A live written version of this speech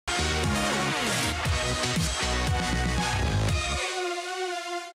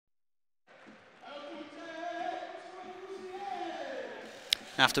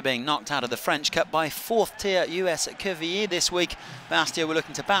After being knocked out of the French Cup by fourth-tier US Quevilly this week, Bastia were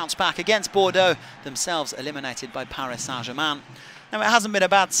looking to bounce back against Bordeaux, themselves eliminated by Paris Saint-Germain. Now, it hasn't been a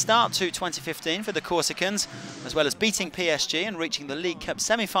bad start to 2015 for the Corsicans. As well as beating PSG and reaching the League Cup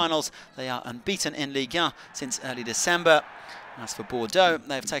semi-finals, they are unbeaten in Ligue 1 since early December. As for Bordeaux,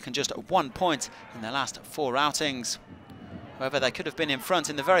 they've taken just 1 point in their last 4 outings. However, they could have been in front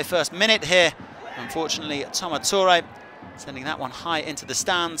in the very first minute here. Unfortunately, Thomas Touré sending that one high into the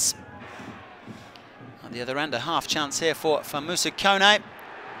stands. At the other end, a half chance here for Famoussa KONE.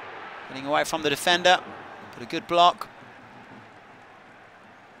 Getting away from the defender, but a good block.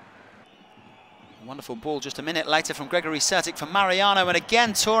 A wonderful ball just a minute later from Gregory Sertic for Mariano, and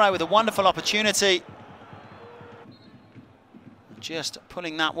again Touré with a wonderful opportunity. Just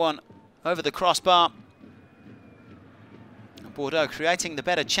pulling that one over the crossbar. Bordeaux creating the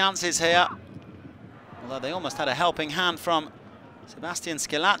better chances here. Although they almost had a helping hand from Sebastian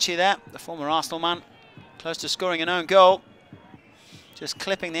SQUILLACI there, the former Arsenal man, close to scoring an own goal. Just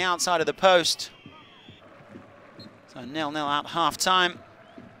clipping the outside of the post. So 0-0 at half-time.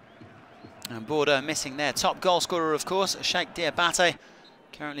 And Bordeaux missing their top goal scorer, of course, Cheikh Diabaté,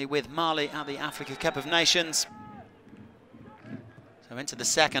 currently with Mali at the Africa Cup of Nations. So into the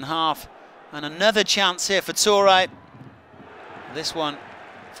second half, and another chance here for Touré. This one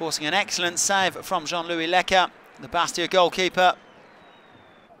forcing an excellent save from Jean-Louis LECA, the Bastia goalkeeper.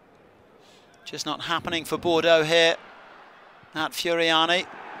 Just not happening for Bordeaux here at Fioriani.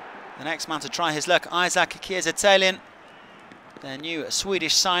 The next man to try his luck, Isaac Kiesatelian, their new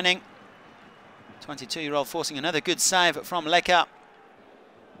Swedish signing. 22-year-old forcing another good save from LECA.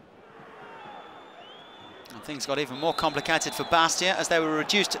 And things got even more complicated for Bastia as they were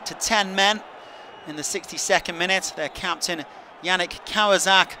reduced to 10 men in the 62nd minute. Their captain, Yannick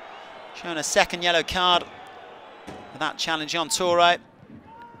CAHUZAC, shown a second yellow card for that challenge on Touré.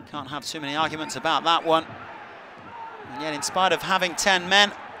 Can't have too many arguments about that one. And yet, in spite of having 10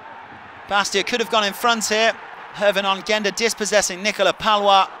 men, Bastia could have gone in front here. Hervé Ongenda dispossessing Nicolas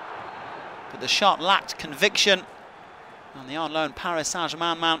Palois, but the shot lacked conviction. And the on-loan Paris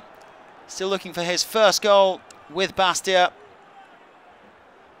Saint-Germain man still looking for his first goal with Bastia.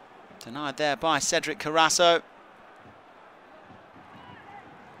 Denied there by Cédric Carasso.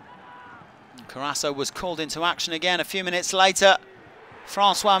 Carasso was called into action again a few minutes later.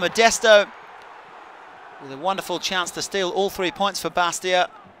 Francois Modesto with a wonderful chance to steal all 3 points for Bastia.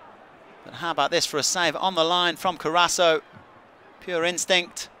 But how about this for a save on the line from Carasso? Pure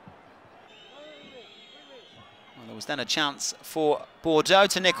instinct. Well, there was then a chance for Bordeaux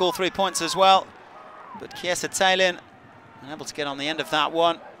to nick all 3 points as well. But Kiesatelian unable to get on the end of that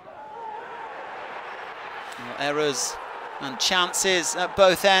one. Well, errors and chances at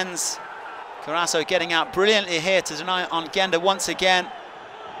both ends. Carasso getting out brilliantly here to deny Ongenda once again.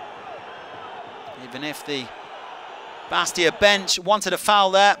 Even if the Bastia bench wanted a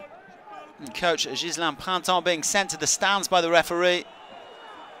foul there. And coach Ghislain Printemps being sent to the stands by the referee.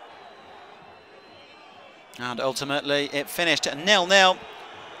 And ultimately it finished at 0-0.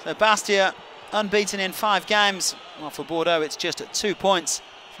 So Bastia unbeaten in 5 games. Well, for Bordeaux it's just at 2 points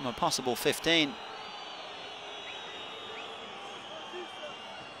from a possible 15.